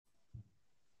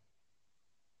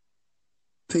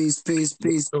Peace, peace,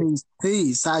 peace, peace,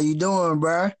 peace. How you doing,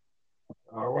 bro?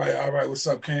 All right, all right. What's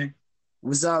up, King?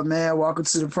 What's up, man? Welcome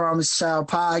to the Promised Child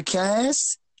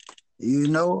podcast.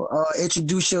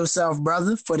 Introduce yourself,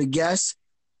 brother, for the guests.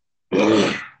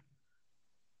 My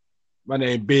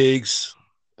name Biggs.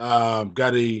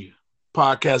 Got a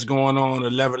podcast going on,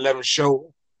 1111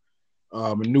 show.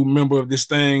 A new member of this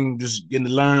thing, just getting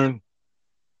to learn.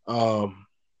 We're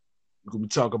gonna be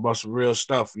talking about some real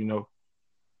stuff,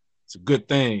 some good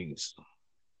things.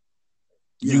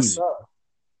 Yes, Music. sir.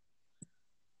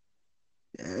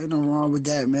 Yeah, ain't no wrong with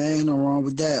that, man. Ain't no wrong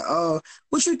with that.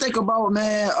 What you think about,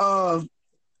 man?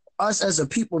 Us as a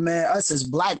people, man. Us as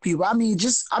Black people.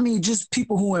 Just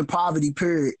people who in poverty.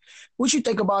 Period. What you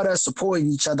think about us supporting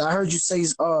each other? I heard you say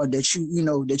that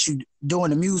you doing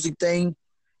the music thing.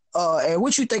 And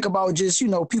what you think about just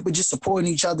people just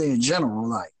supporting each other in general,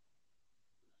 like?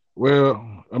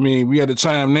 Well, we at a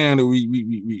time now that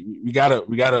we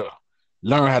gotta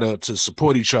learn how to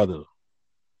support each other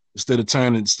instead of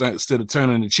turning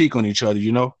the cheek on each other,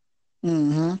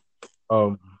 Mm-hmm.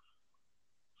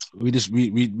 We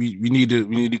need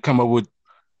to come up with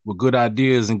good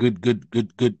ideas and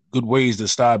good ways to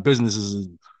start businesses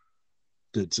and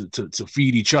to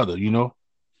feed each other,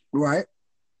 Right.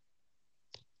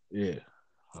 Yeah.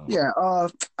 Yeah.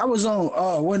 I was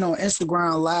went on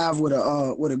Instagram Live with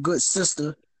a good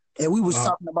sister, and we was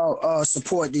talking about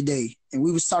support today, and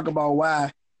we was talking about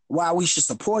why we should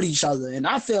support each other. And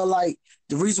I feel like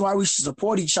the reason why we should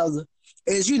support each other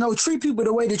is, treat people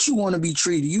the way that you want to be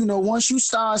treated. Once you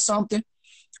start something,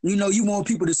 you want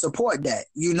people to support that,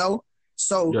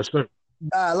 So Yes, sir.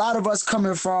 a lot of us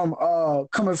coming from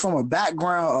a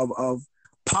background of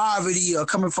poverty, or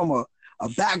coming from a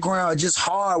background of just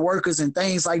hard workers and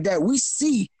things like that, we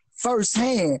see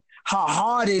firsthand how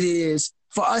hard it is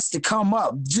for us to come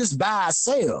up just by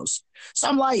ourselves. So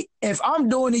I'm like, if I'm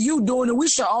doing it, you doing it, we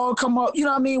should all come up. You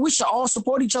know what I mean? We should all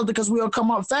support each other because we'll come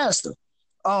up faster.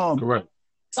 Correct.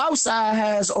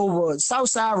 Southside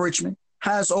Richmond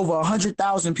has over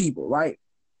 100,000 people, right?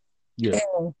 Yeah.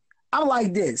 And I'm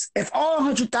like this: if all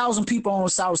 100,000 people on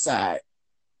Southside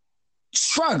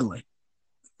struggling,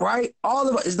 right? All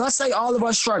of us, let's say all of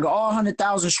us struggle, all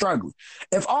 100,000 struggling.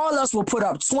 If all of us will put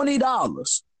up $20,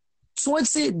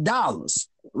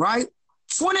 right?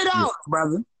 $20,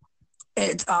 brother.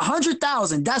 At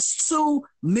 100,000, that's $2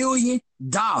 million.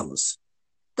 That's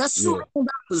 $2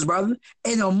 million, brother.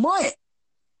 In a month,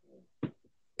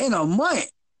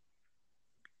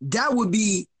 that would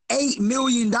be $8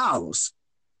 million.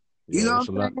 You know what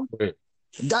I'm saying?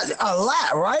 That's a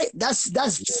lot, right? That's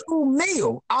 2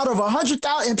 mil out of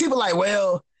 100,000. And people like,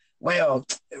 well,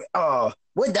 what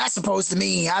that's supposed to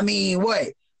mean? I mean,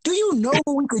 what? Do you know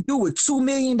what we could do with $2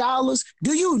 million?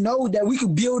 Do you know that we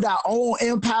could build our own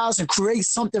empires and create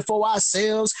something for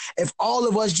ourselves if all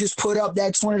of us just put up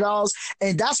that $20?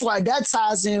 And that's why that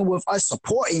ties in with us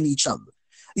supporting each other.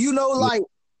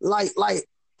 Like,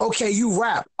 okay, you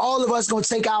rap. All of us gonna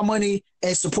take our money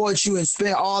and support you and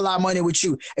spend all our money with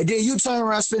you. And then you turn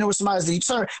around spending with somebody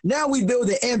else. Now we build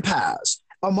the empires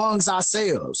amongst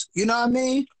ourselves. You know what I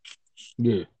mean?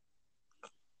 Yeah.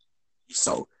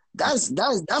 So that's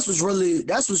what's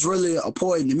really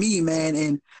important to me, man.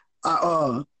 And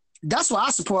that's why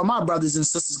I support my brothers and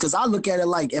sisters, because I look at it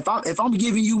like if I'm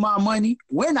giving you my money,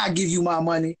 when I give you my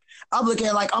money, I look at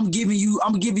it like I'm giving you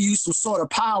some sort of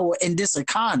power in this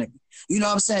economy. You know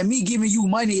what I'm saying? Me giving you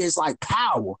money is like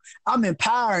power. I'm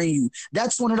empowering you. That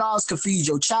 $20 could feed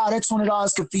your child. That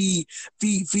 $20 could feed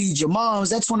your moms.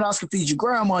 That $20 could feed your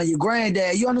grandma, your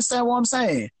granddad. You understand what I'm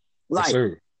saying? Like,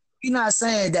 yes, you're not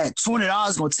saying that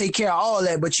 $20 gonna take care of all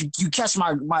that, but you catch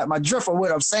my drift of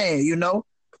what I'm saying,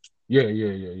 Yeah.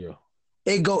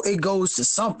 It goes to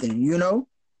something,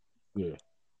 Yeah.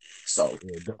 So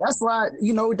that's why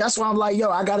I'm like,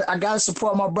 yo, I gotta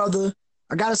support my brother.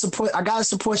 I gotta support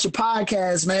your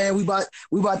podcast, man. We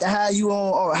about to have you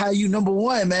on, or have you number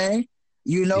one, man.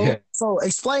 Yeah. So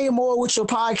explain more what your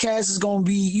podcast is gonna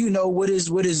be, what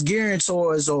is gearing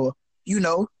towards, or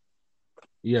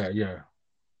Yeah.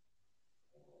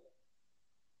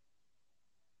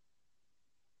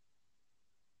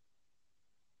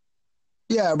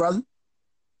 Yeah, brother.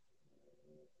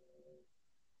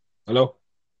 Hello?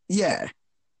 Yeah.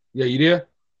 Yeah, you there?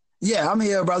 Yeah, I'm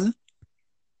here, brother.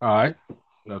 All right.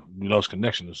 You lost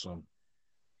connection or something.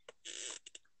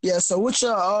 Yeah, so what's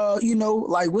your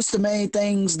what's the main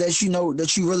things that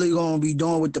you really gonna be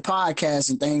doing with the podcast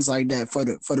and things like that for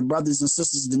the brothers and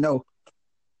sisters to know?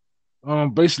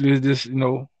 Basically it's just,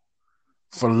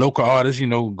 for local artists,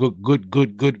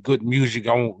 good music.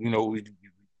 I want,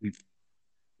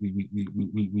 we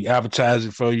we advertise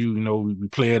it for you. You know, we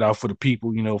play it out for the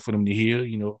people. You know, for them to hear.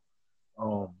 You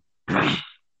know,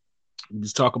 we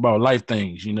just talk about life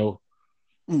things. You know,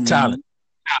 talent.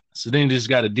 So then you just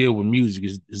got to deal with music.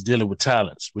 Is dealing with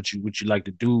talents. What you like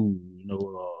to do. You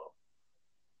know,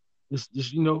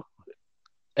 just you know,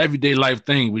 everyday life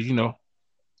thing. But you know.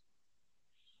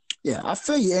 Yeah, I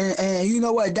feel you, and you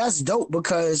know what? That's dope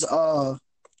because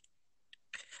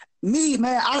me,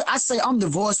 man, I say I'm the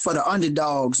voice for the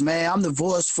underdogs, man. I'm the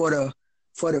voice for the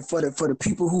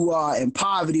people who are in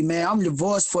poverty, man. I'm the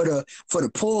voice for the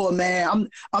poor, man.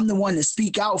 I'm the one to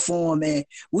speak out for them, man.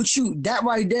 That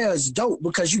right there is dope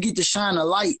because you get to shine a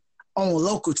light on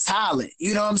local talent.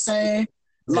 You know what I'm saying?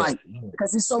 Like,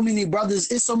 because it's so many brothers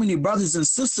and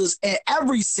sisters in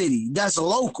every city that's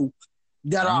local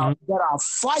that are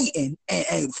fighting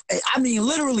and I mean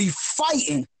literally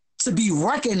fighting to be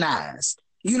recognized.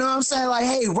 You know what I'm saying? Like,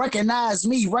 hey, recognize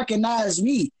me.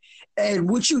 And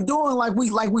what you doing, like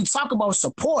we talk about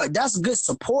support, that's good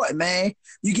support, man.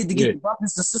 You get to get the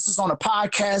brothers and sisters on a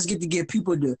podcast, get to get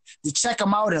people to check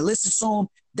them out and listen to them.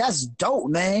 That's dope,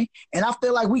 man. And I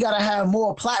feel like we gotta have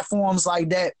more platforms like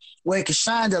that where it can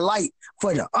shine the light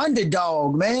for the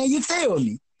underdog, man. You feel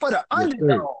me? For the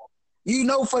underdog. You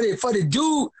know, for the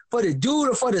dude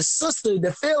or for the sister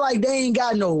that feel like they ain't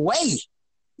got no way.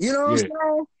 You know what I'm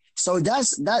saying? So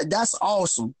that's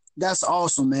awesome. That's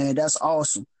awesome, man. That's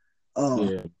awesome.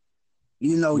 You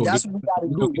know, that's what we gotta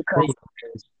do because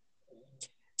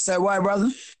say what,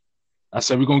 brother? I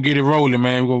said we're gonna get it rolling,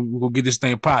 man. We're gonna get this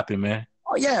thing popping, man.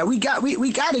 Oh yeah, we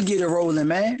gotta get it rolling,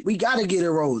 man. We gotta get it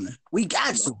rolling. We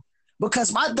got to.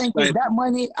 Because my thing is that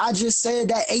money I just said,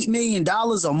 that $8 million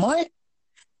a month.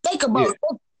 Think about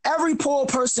every poor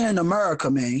person in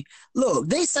America, man. Look,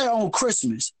 they say on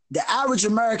Christmas, the average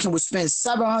American would spend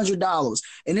 $700,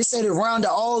 and they said it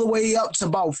rounded all the way up to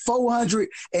about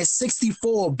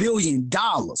 $464 billion,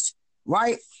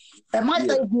 right? And my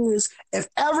thing is, if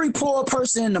every poor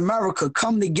person in America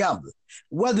come together,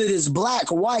 whether it is black,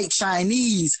 white,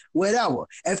 Chinese, whatever,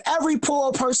 if every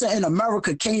poor person in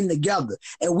America came together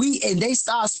and they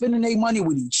start spending their money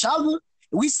with each other,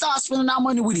 we start spending our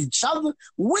money with each other,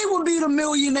 we would be the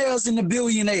millionaires and the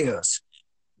billionaires.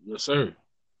 Yes, sir.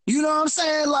 You know what I'm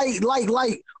saying? Like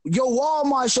your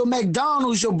Walmarts, your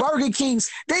McDonald's, your Burger Kings,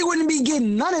 they wouldn't be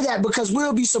getting none of that because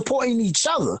we'll be supporting each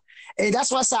other. And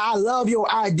that's why I say I love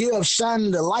your idea of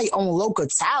shining the light on local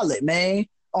talent, man.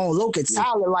 On local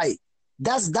talent, like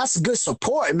that's good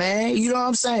support, man. You know what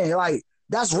I'm saying? Like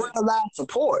that's real life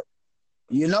support.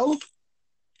 You know?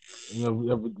 You know,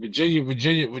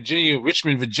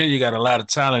 Richmond, Virginia got a lot of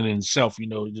talent in itself. You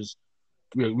know, just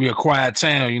we're a quiet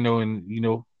town. You know, and you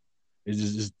know,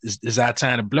 it's our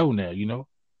time to blow now. You know.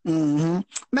 Man,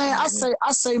 I say,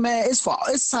 man,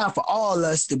 it's time for all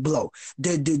us to blow.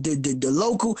 The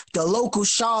local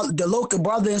Charlotte, the local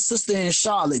brother and sister in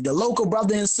Charlotte, the local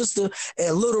brother and sister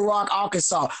in Little Rock,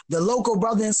 Arkansas, the local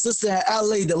brother and sister in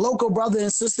LA, the local brother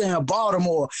and sister in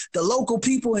Baltimore, the local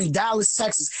people in Dallas,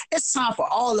 Texas. It's time for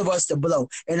all of us to blow.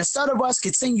 And instead of us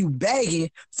continue begging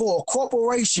for a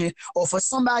corporation or for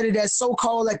somebody that's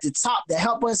so-called at the top to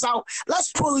help us out,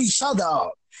 let's pull each other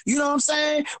up. You know what I'm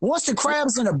saying? Once the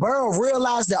crabs in the barrel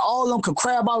realize that all of them could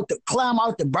climb out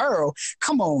the barrel,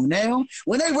 come on now.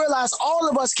 When they realize all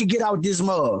of us could get out this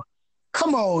mud,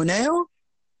 come on now.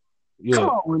 Yeah. Come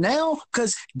on now,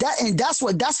 because that's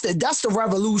the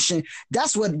revolution.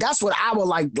 That's what I would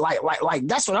like.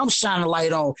 That's what I'm shining a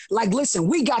light on. Like, listen,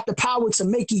 we got the power to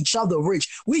make each other rich.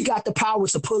 We got the power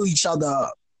to pull each other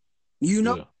up. You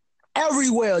know. Yeah.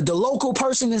 Everywhere, the local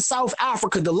person in South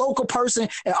Africa, the local person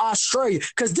in Australia,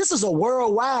 because this is a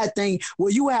worldwide thing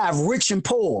where you have rich and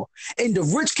poor, and the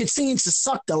rich continue to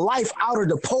suck the life out of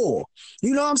the poor.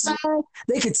 You know what I'm saying?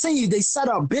 They set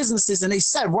up businesses and they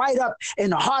set right up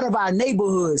in the heart of our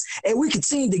neighborhoods, and we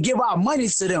continue to give our money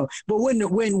to them. But when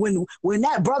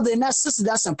that brother and that sister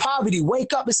that's in poverty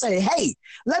wake up and say, hey,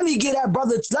 let me get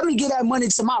that money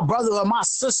to my brother or my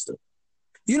sister.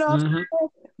 You know what I'm saying?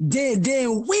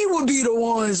 Then we would be the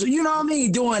ones, you know what I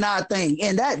mean, doing our thing.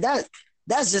 And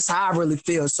that's just how I really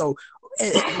feel. So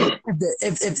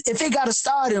if it got to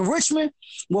start in Richmond,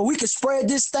 well, we could spread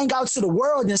this thing out to the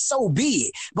world, and so be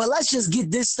it. But let's just get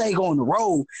this thing on the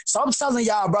road. So I'm telling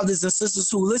y'all, brothers and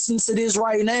sisters who listen to this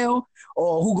right now,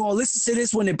 or who gonna listen to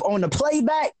this when it on the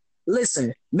playback,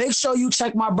 listen, make sure you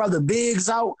check my brother Biggs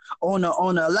out on the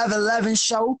 1111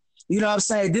 show. You know what I'm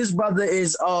saying? This brother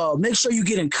is, make sure you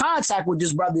get in contact with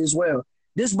this brother as well.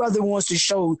 This brother wants to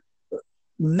show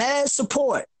mad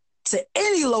support to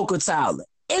any local talent.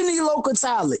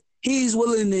 He's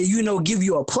willing to, you know, give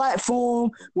you a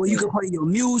platform where you can play your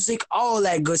music, all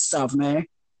that good stuff, man.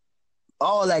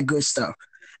 all that good stuff.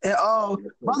 And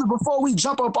brother, before we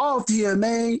jump up off here,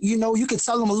 man, you know, you could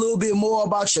tell them a little bit more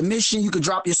about your mission. You could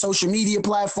drop your social media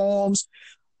platforms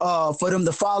for them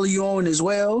to follow you on as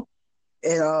well.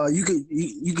 And you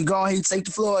could go ahead and take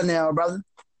the floor now, brother.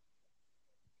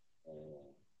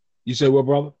 You said what,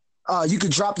 brother? You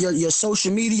could drop your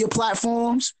social media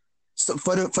platforms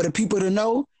for the people to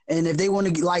know. And if they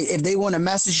want to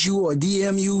message you or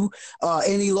DM you,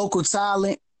 any local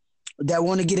talent that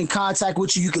want to get in contact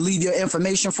with you, you can leave your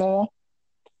information for them.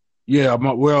 Yeah,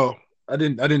 I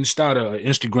didn't start an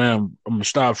Instagram. I'm gonna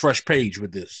start a fresh page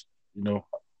with this, you know,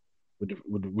 with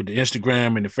the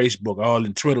Instagram and the Facebook, all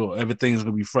in Twitter, everything's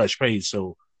gonna be fresh page.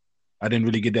 So I didn't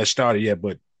really get that started yet,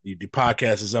 but the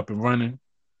podcast is up and running.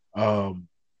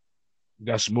 We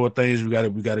got some more things we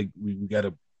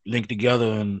gotta link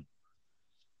together, and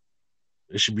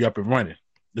it should be up and running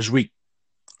this week.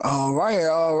 All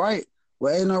right.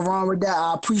 Well, ain't no wrong with that.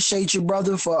 I appreciate you,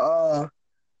 brother, for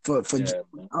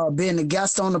being a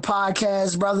guest on the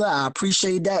podcast, brother. I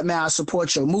appreciate that, man. I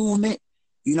support your movement.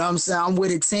 You know what I'm saying? I'm with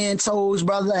it 10 toes,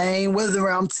 brother. I ain't with it.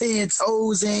 I'm 10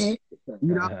 toes in. You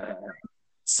know?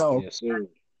 So yes,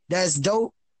 that's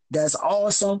dope. That's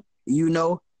awesome. You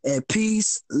know, and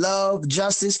peace, love,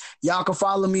 justice. Y'all can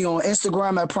follow me on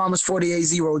Instagram at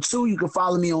Promise4802. You can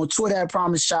follow me on Twitter at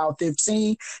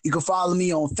PromiseChild15. You can follow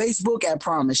me on Facebook at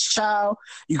Promise Child.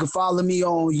 You can follow me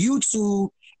on YouTube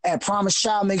at Promise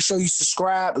Child. Make sure you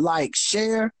subscribe, like,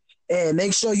 share, and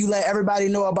make sure you let everybody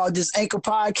know about this Anchor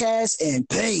podcast. And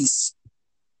peace.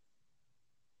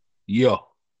 Yo.